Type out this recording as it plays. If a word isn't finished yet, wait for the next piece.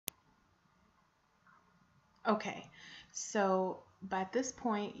Okay, so by this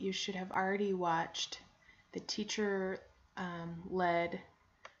point, you should have already watched the teacher led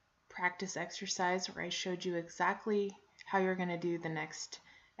practice exercise where I showed you exactly how you're going to do the next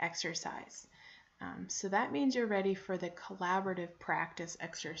exercise. So that means you're ready for the collaborative practice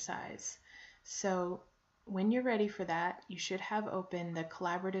exercise. So when you're ready for that, you should have open the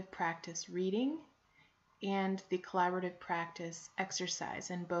collaborative practice reading and the collaborative practice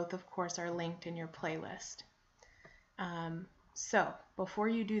exercise, and both, of course, are linked in your playlist. So before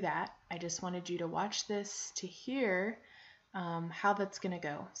you do that, I just wanted you to watch this to hear how that's going to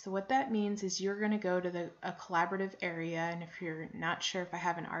go. So what that means is you're going to go to a collaborative area, and if you're not sure, if I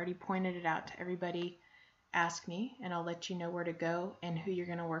haven't already pointed it out to everybody, ask me and I'll let you know where to go and who you're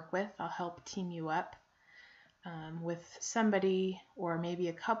going to work with. I'll help team you up with somebody or maybe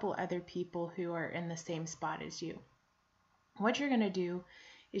a couple other people who are in the same spot as you. What you're going to do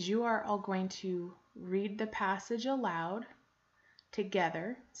is you are all going to read the passage aloud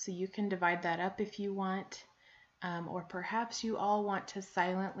together, so you can divide that up if you want, or perhaps you all want to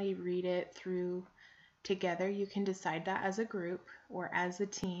silently read it through together. You can decide that as a group or as a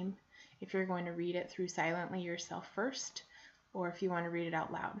team if you're going to read it through silently yourself first, or if you want to read it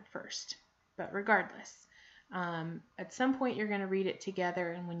out loud first. But regardless, at some point you're going to read it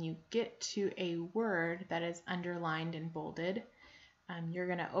together, and when you get to a word that is underlined and bolded, you're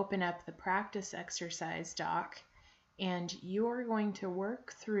going to open up the practice exercise doc, and you're going to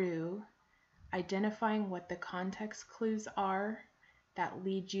work through identifying what the context clues are that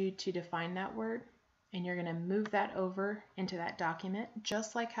lead you to define that word, and you're going to move that over into that document,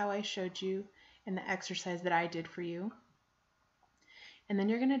 just like how I showed you in the exercise that I did for you. And then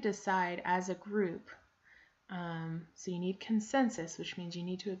you're going to decide as a group, so you need consensus, which means you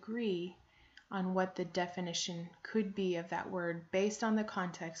need to agree on what the definition could be of that word based on the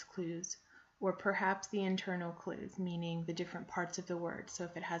context clues, or perhaps the internal clues, meaning the different parts of the word. So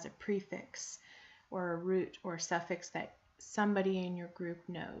if it has a prefix or a root or suffix that somebody in your group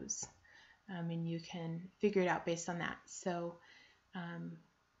knows, and you can figure it out based on that. So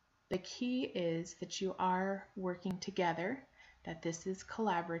the key is that you are working together, that this is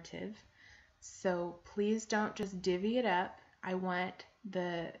collaborative. So please don't just divvy it up. I want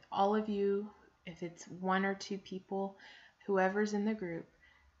all of you, if it's one or two people, whoever's in the group,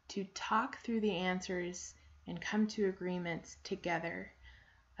 to talk through the answers and come to agreements together.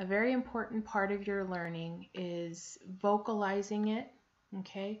 A very important part of your learning is vocalizing it,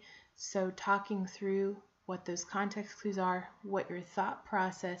 okay? So talking through what those context clues are, what your thought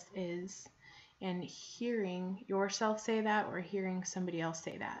process is, and hearing yourself say that or hearing somebody else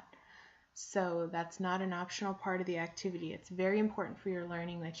say that. So that's not an optional part of the activity. It's very important for your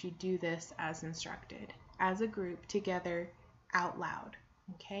learning that you do this as instructed, as a group, together, out loud,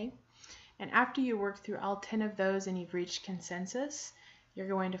 okay? And after you work through all 10 of those and you've reached consensus, you're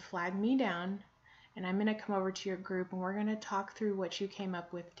going to flag me down, and I'm going to come over to your group and we're going to talk through what you came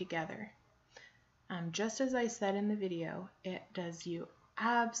up with together. Just as I said in the video, it does you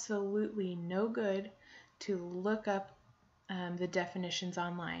absolutely no good to look up the definitions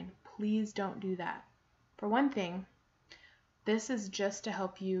online. Please don't do that. For one thing, this is just to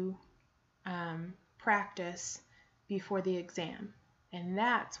help you practice before the exam, and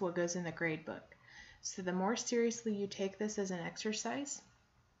that's what goes in the grade book. So the more seriously you take this as an exercise,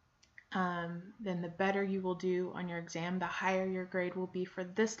 then the better you will do on your exam, the higher your grade will be for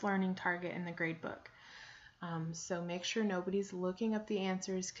this learning target in the grade book. So make sure nobody's looking up the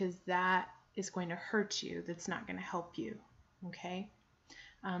answers, because that is going to hurt you. That's not going to help you, okay?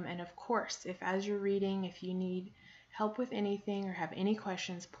 And of course, if as you're reading, if you need help with anything or have any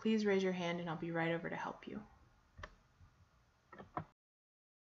questions, please raise your hand and I'll be right over to help you.